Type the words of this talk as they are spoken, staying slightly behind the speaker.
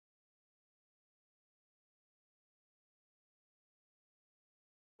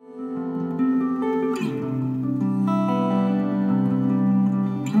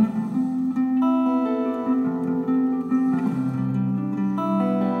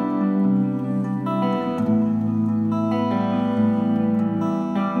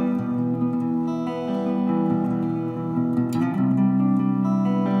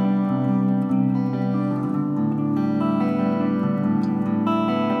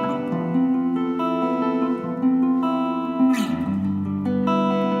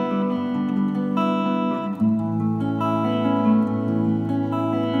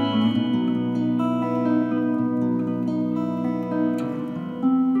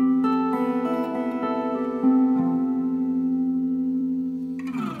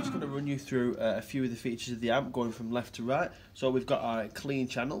Through a few of the features of the amp, going from left to right. So we've got our clean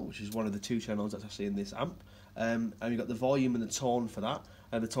channel, which is one of the 2 channels that's actually in this amp, and we've got the volume and the tone for that,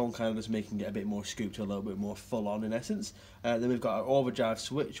 and the tone kind of just making it a bit more scooped, a little bit more full on in essence. Then we've got our overdrive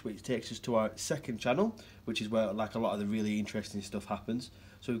switch, which takes us to our 2nd channel, which is where like a lot of the really interesting stuff happens.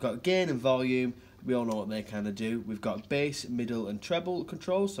 So we've got gain and volume, we all know what they kind of do. We've got bass, middle and treble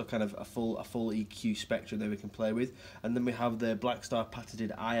controls, so kind of a full EQ spectrum that we can play with. And then we have the Blackstar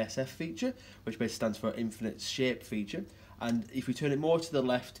patented ISF feature, which basically stands for infinite shape feature. And if we turn it more to the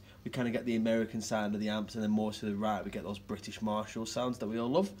left, we kind of get the American sound of the amps, and then more to the right, we get those British Marshall sounds that we all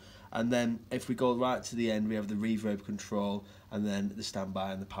love. And then if we go right to the end, we have the reverb control, and then the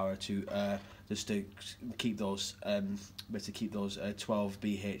standby and the power to just to keep those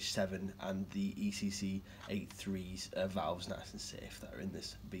 12BH7 and the ECC 83s valves nice and safe that are in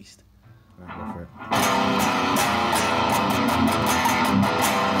this beast. Right, go for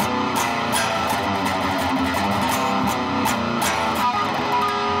it.